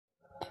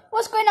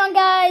What's going on,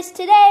 guys?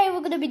 Today we're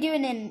going to be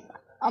doing an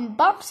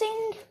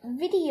unboxing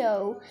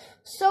video.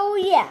 So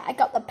yeah, I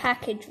got the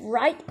package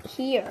right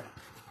here.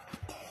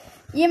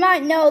 You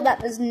might know that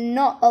there's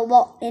not a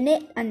lot in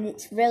it and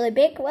it's really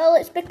big. Well,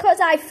 it's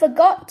because I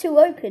forgot to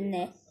open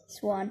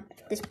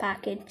this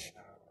package,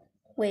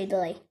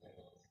 weirdly.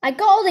 I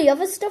got all the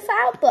other stuff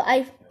out,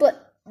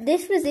 but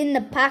this was in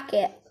the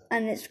packet.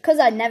 And it's because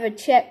I never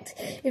checked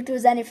if there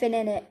was anything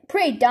in it.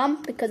 Pretty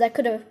dumb, because I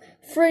could have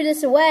threw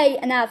this away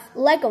and have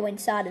Lego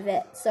inside of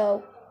it.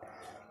 So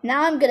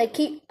now I'm gonna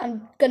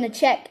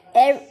check.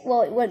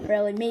 Well, it wasn't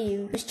really me.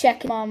 It was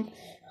checking Mom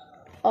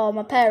or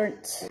my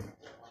parents.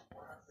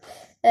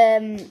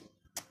 They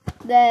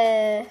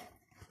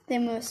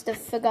must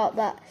have forgot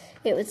that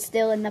it was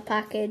still in the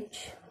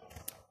package.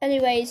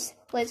 Anyways,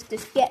 let's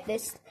just get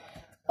this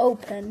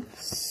open.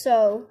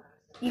 So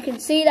you can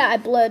see that I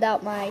blurred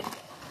out my.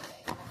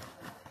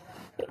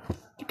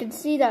 You can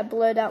see that I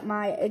blurred out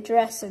my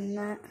address and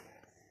that.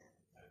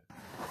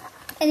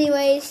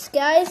 Anyways,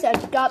 guys, I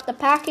got the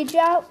package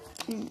out.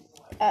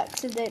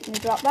 Accidentally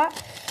dropped that.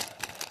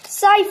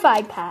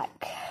 Sci-fi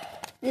pack.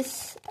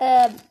 This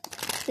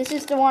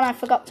is the one I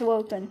forgot to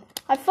open.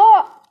 I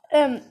thought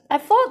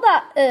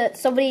that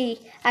somebody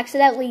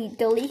accidentally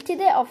deleted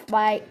it off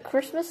my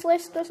Christmas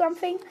list or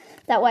something.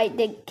 That way it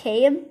didn't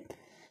came.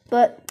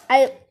 But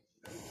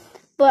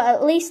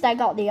at least I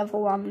got the other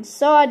ones,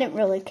 so I didn't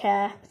really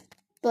care.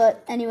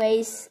 But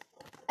anyways,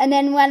 and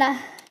then when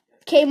I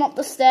came up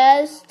the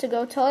stairs to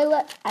go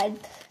toilet,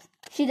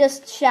 she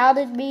just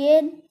shouted me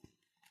in,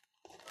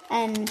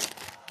 and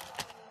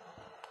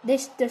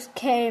this just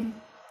came,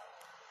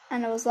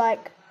 and I was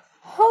like,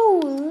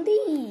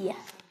 holy,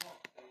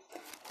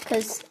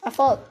 because I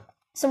thought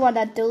someone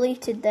had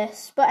deleted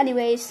this. But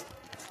anyways,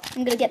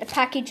 I'm gonna get the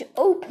package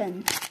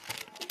open.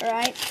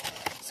 Alright,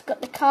 so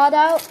got the card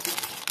out.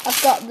 I've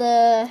got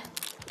the,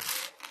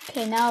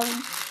 okay, now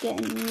I'm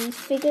getting these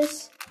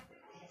figures.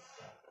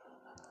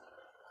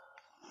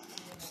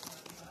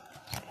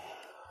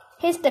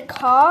 Here's the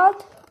card,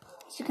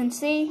 as you can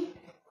see.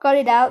 Got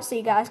it out so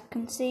you guys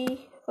can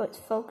see. Oh, it's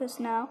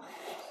focused now.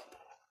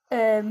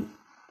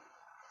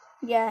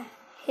 Yeah,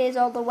 here's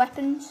all the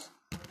weapons.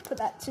 Put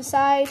that to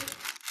side.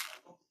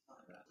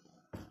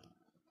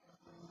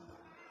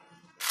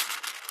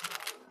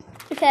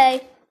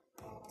 Okay,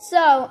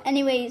 so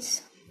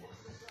anyways,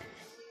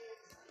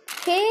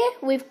 here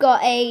we've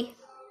got a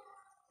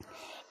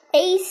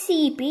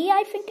ACB,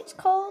 I think it's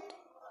called,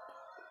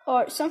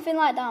 or something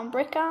like that on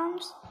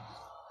brickarms.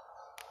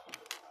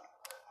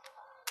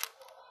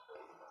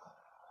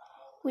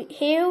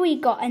 Here we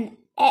got an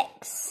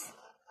XDMR.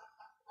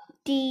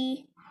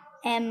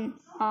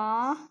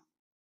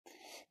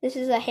 This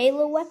is a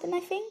Halo weapon,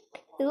 I think.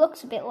 It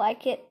looks a bit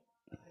like it.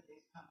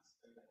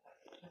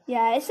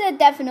 Yeah, it's a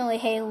definitely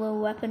Halo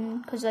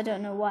weapon, because I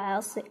don't know what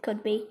else it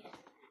could be.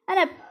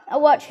 And I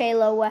watch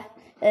Halo,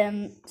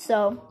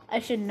 so I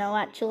should know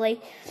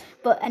actually.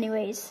 But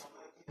anyways,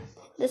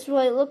 this is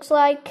what it looks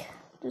like.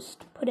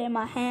 Just put it in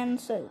my hand,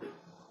 so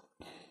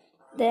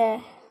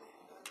there.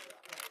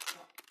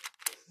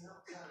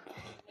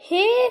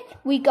 Here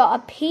we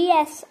got a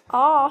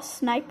PSR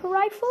sniper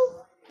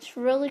rifle. It's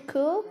really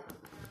cool.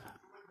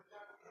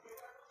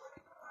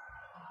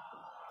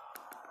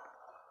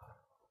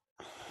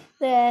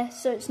 There,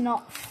 so it's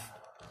not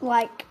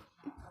like,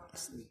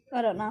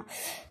 I don't know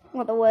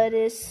what the word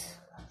is.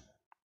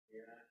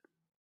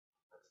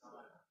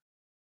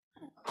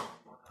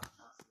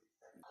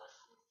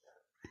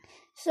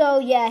 So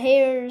yeah,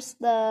 here's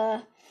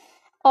the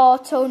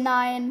Auto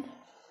 9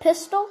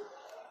 pistol.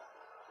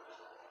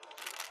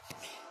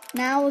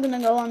 Now we're gonna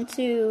go on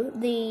to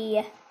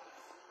the.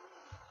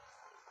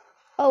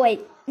 Oh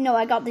wait, no,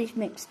 I got these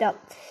mixed up.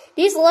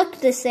 These look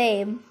the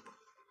same,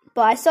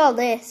 but I saw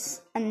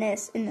this and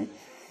this in the.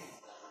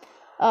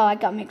 Oh, I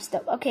got mixed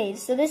up. Okay,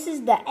 so this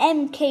is the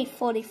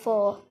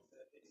MK44.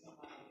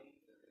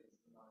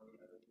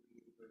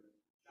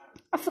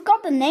 I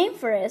forgot the name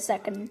for it a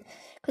second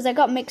because I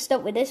got mixed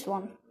up with this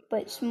one,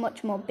 but it's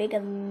much more bigger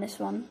than this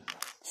one.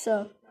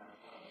 So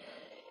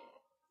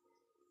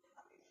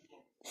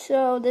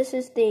this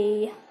is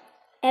the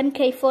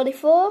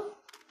MK44,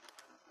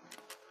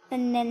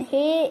 and then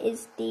here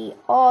is the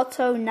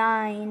Auto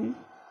 9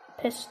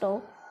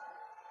 pistol.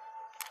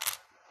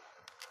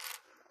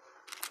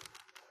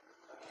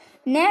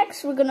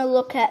 Next, we're going to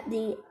look at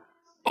the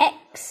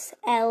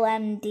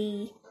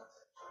XLMD.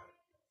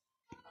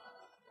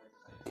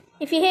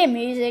 If you hear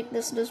music,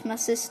 this is my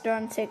sister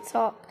on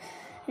TikTok.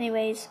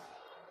 Anyways,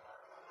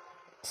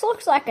 this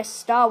looks like a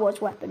Star Wars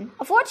weapon.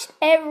 I've watched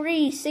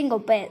every single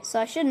bit, so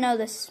I should know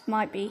this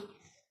might be.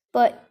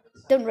 But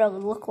it doesn't really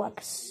look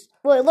like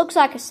well, it looks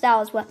like a Star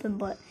Wars weapon,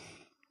 but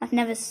I've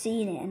never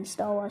seen it in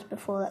Star Wars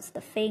before. That's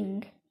the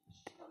thing.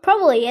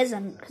 Probably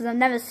isn't, because I've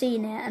never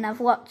seen it, and I've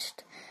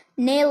watched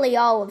nearly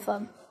all of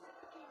them.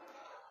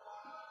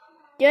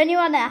 The only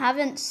one I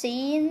haven't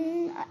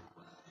seen,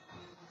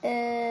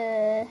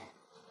 no,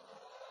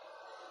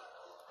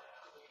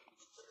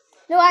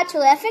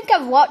 actually, I think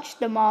I've watched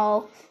them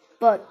all,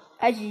 but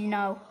as you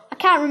know, I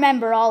can't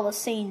remember all the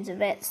scenes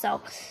of it,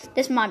 so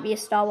this might be a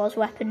Star Wars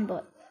weapon,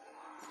 but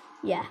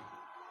yeah.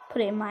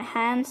 Put it in my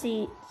hand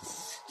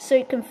so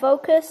it can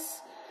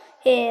focus.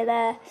 Here,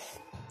 there.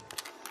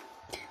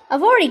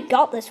 I've already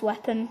got this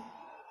weapon.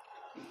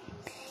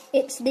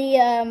 It's the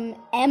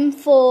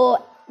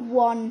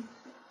M41.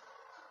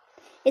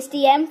 It's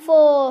the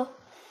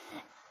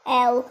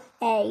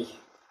M4LA,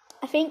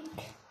 I think.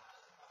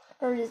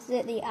 Or is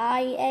it the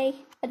IA?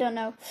 I don't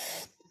know.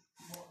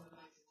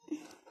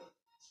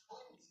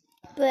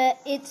 But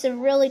it's a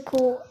really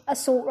cool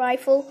assault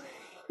rifle.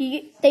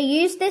 They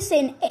use this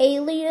in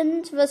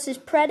Aliens vs.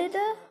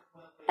 Predator,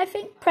 I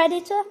think.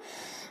 Predator.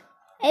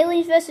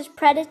 Aliens vs.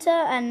 Predator,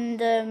 and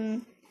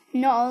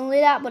not only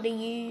that, but they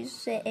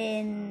use it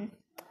in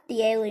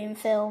the Alien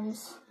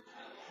films.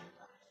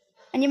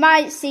 And you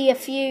might see a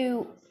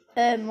few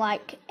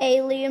like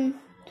Alien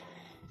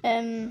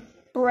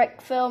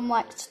brick film,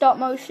 like stop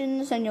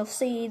motions, and you'll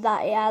see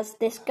that it has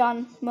this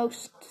gun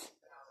most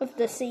of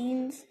the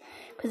scenes,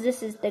 because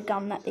this is the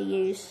gun that they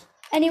use.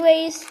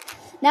 Anyways,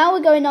 now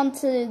we're going on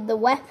to the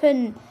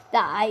weapon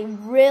that I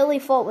really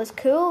thought was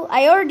cool.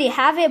 I already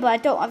have it, but I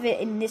don't have it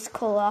in this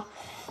colour,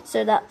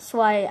 so that's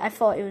why I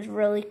thought it was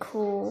really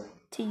cool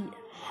to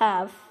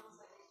have.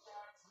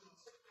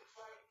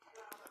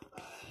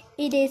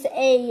 It is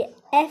a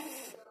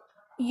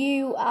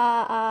FURRBERG.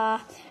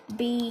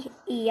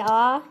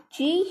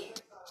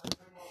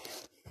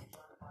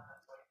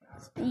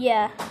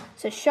 Yeah,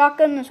 it's a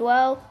shotgun as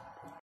well.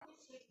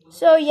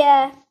 So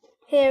yeah,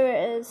 here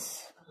it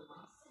is.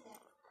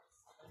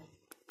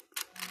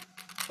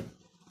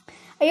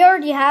 I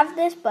already have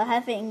this, but I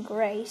have it in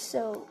grey,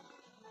 so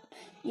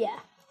yeah.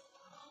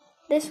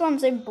 This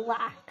one's in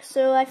black,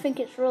 so I think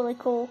it's really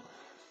cool.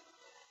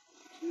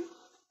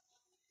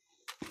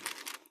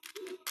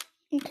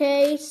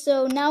 Okay,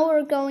 so now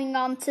we're going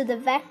on to the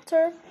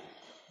Vector.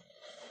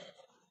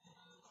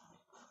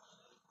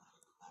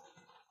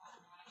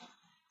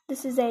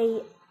 This is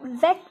a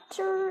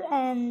Vector,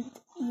 and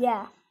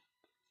yeah.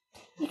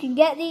 You can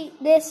get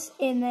this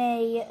in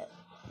a,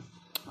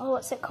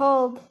 what's it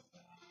called?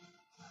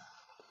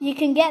 You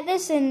can get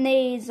this in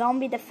the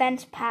Zombie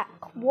Defense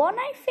Pack 1,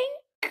 I think,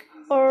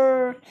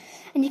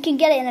 and you can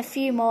get it in a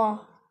few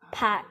more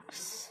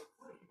packs.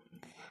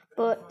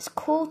 But it's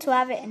cool to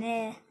have it in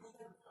here.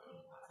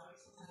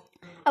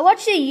 I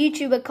watched a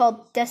YouTuber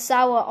called The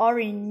Sour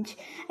Orange,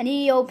 and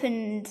he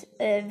opened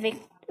a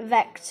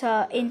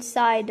Vector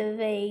inside of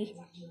a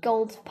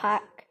gold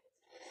pack.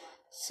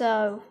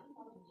 So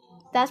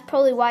that's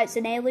probably why it's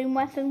an alien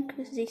weapon,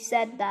 because he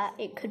said that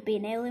it could be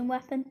an alien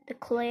weapon, the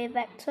Clay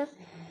Vector,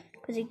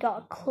 because he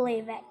got a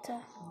Clay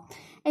Vector.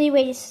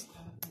 Anyways,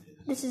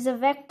 this is a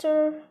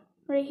Vector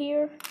right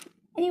here.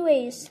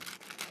 Anyways,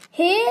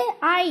 here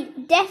I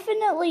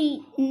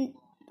definitely,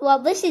 well,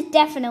 this is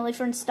definitely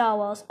from Star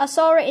Wars. I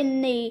saw it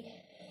in the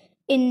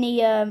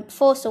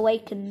Force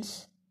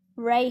Awakens.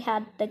 Rey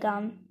had the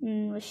gun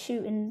and was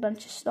shooting a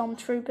bunch of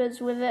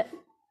stormtroopers with it.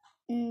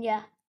 And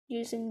yeah,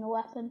 using the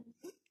weapon.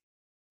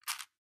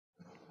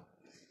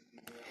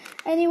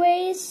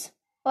 Anyways,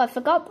 well, I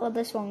forgot what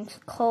this one's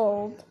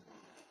called,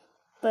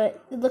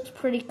 but it looks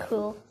pretty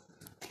cool.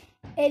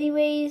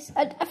 Anyways,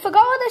 I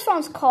forgot what this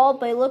one's called,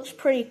 but it looks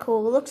pretty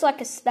cool. It looks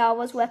like a Star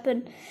Wars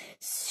weapon.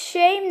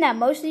 Shame that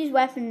most of these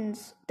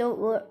weapons don't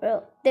look,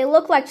 they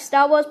look like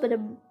Star Wars, but they're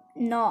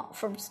not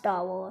from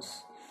Star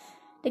Wars.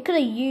 They could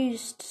have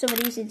used some of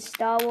these in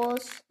Star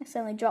Wars. I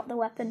accidentally dropped the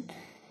weapon.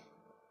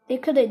 They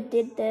could have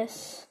did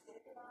this,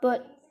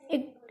 but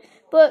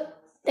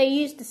they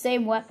used the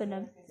same weapon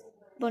a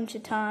bunch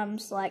of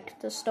times, like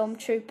the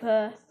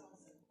Stormtrooper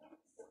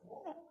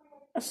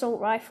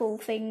assault rifle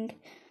thing.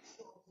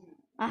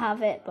 I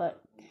have it,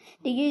 but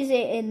they use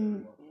it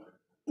in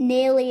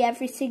nearly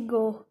every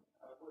single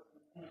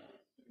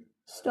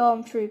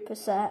Stormtrooper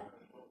set.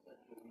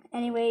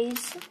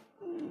 Anyways,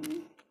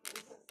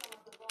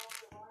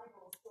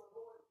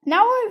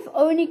 now I've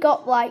only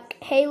got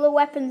like Halo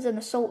weapons and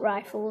assault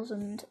rifles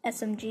and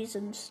SMGs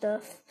and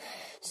stuff.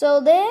 So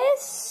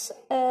this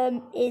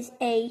is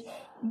a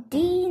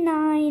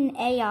D9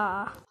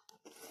 AR.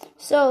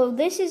 So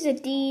this is a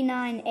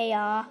D9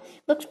 AR.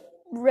 Looks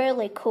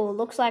really cool.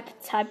 Looks like a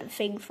type of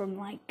thing from,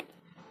 like,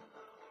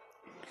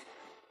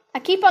 I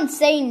keep on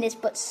saying this,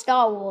 but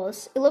Star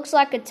Wars. It looks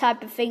like a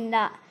type of thing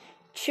that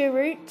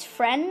Chirrut's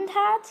friend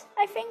had,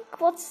 I think.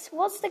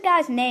 What's the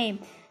guy's name?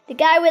 The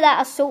guy with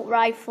that assault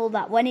rifle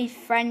that when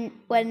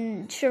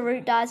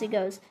Chirrut dies, he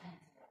goes.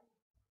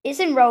 It's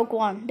in Rogue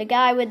One. The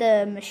guy with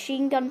the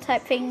machine gun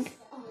type thing.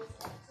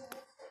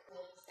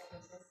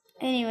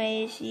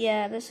 Anyways,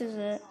 yeah, this is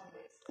it.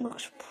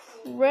 Looks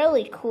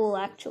really cool,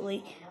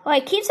 actually. Well,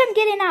 it keeps on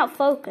getting out of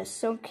focus,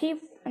 so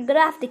I'm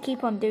gonna have to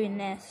keep on doing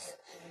this.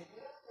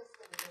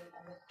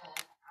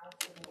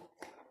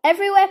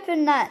 Every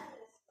weapon that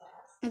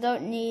I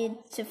don't need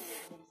to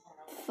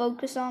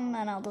focus on,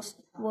 then I'll just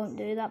won't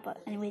do that. But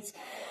anyways,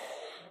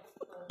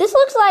 this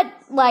looks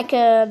like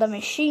the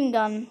machine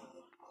gun,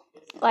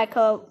 like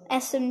a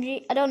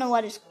SMG. I don't know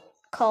what it's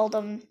called.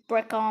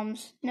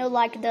 Brickarms. You know,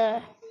 like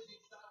the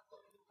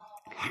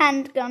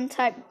handgun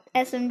type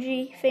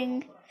SMG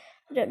thing.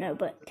 I don't know,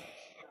 but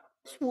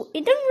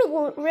it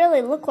doesn't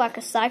really look like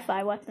a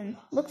sci-fi weapon.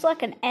 It looks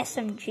like an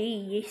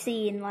SMG you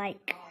see in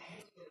like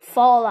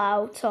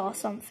Fallout or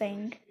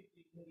something.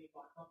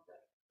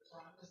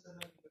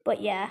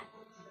 But yeah.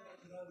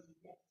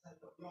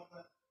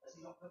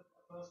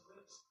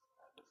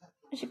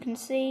 As you can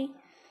see,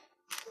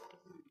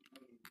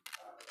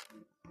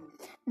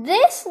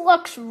 this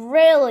looks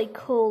really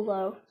cool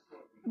though.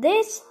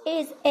 This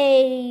is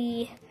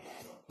a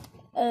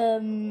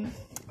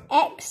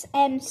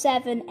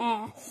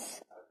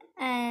XM7S,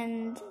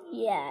 and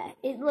yeah,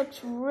 it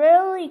looks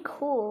really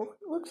cool.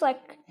 It looks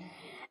like,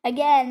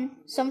 again,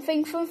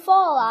 something from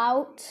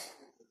Fallout.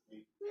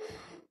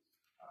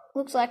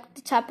 Looks like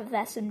the type of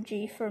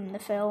SMG from the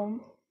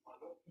film.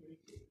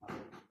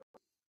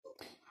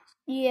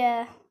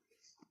 Yeah,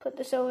 put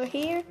this over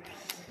here.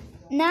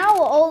 Now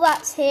all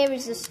that's here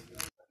is this.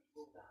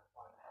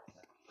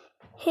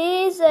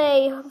 Here's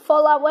a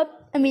Fallout weapon.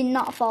 I mean,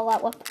 not a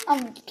Fallout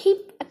weapon.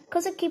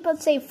 Because I keep on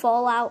saying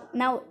Fallout.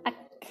 Now I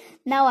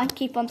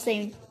keep on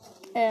saying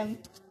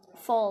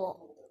Fallout.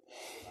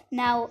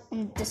 Now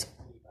I'm just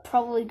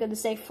probably gonna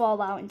say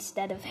Fallout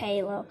instead of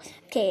Halo.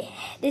 Okay,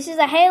 this is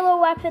a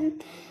Halo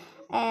weapon,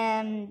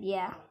 and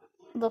yeah,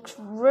 looks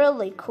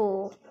really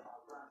cool.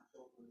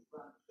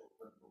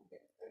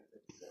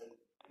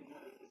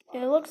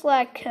 It looks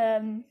like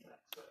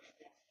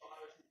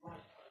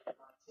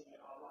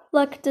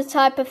the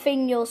type of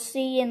thing you'll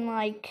see in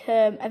like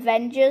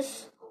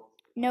Avengers.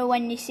 You know,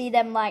 when you see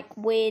them like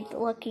weird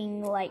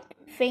looking like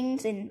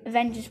things in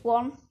Avengers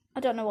 1. I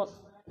don't know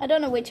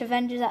which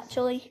Avengers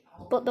actually,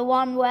 but the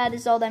one where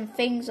there's all them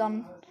things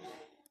on.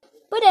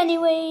 But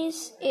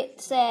anyways,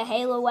 it's a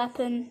Halo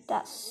weapon.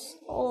 That's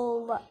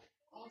all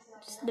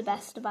that's the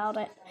best about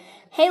it.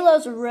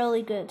 Halo's a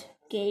really good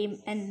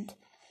game and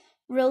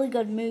really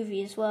good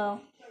movie as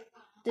well.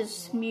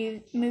 There's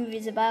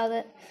movies about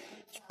it.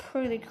 It's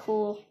pretty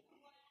cool.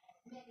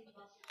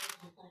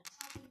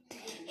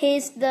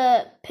 Here's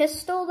the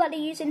pistol that they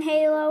use in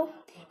Halo.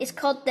 It's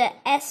called the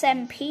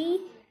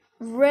SMP.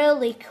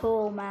 Really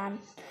cool, man.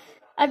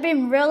 I've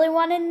been really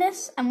wanting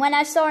this, and when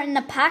I saw it in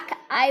the pack,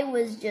 I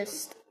was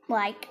just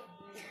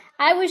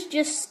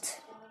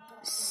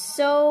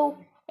so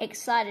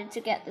excited to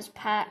get this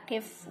pack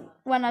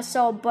when I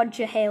saw a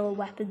bunch of Halo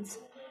weapons.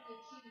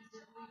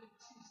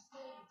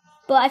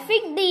 But I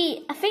think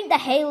the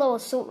Halo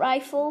assault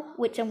rifle,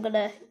 which I'm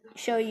gonna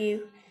show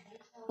you.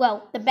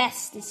 Well, the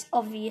best is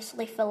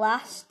obviously for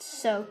last,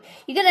 so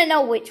you're going to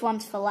know which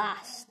one's for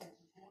last.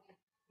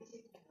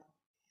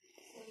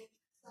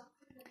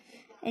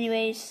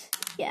 Anyways,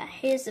 yeah,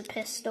 here's the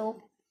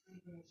pistol.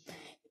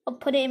 I'll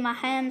put it in my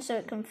hand so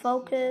it can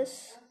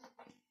focus.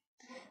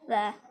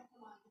 There.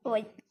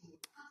 Wait.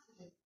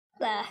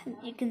 There,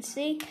 you can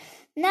see.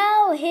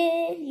 Now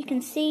here, you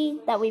can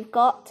see that we've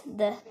got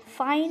the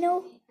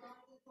final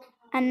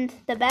and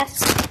the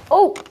best.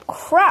 Oh,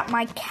 crap,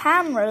 my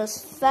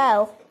cameras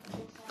fell.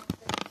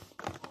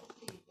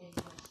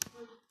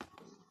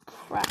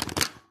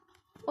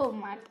 Oh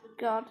my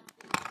god.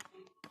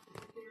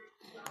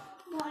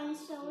 Why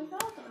is so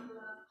recording?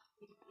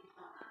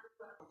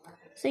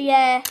 So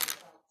yeah,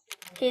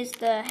 here's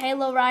the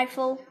Halo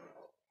rifle.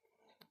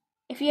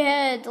 If you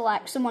heard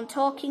like someone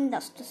talking,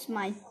 that's just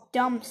my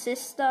dumb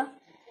sister.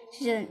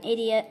 She's an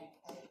idiot.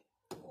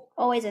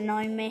 Always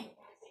annoying me.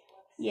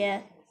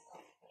 Yeah.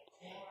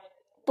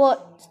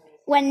 But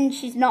when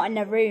she's not in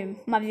the room,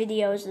 my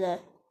videos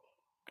are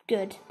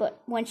good.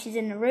 But when she's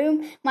in the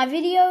room, my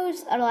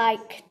videos are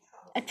like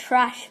a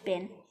trash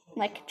bin,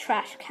 like a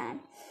trash can.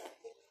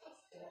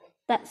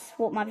 That's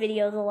what my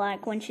videos are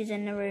like when she's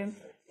in the room.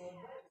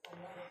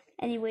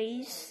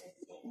 Anyways,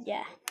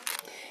 yeah.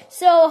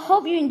 So,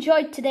 hope you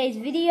enjoyed today's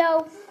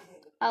video.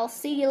 I'll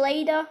see you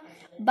later.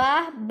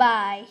 Bye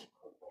bye.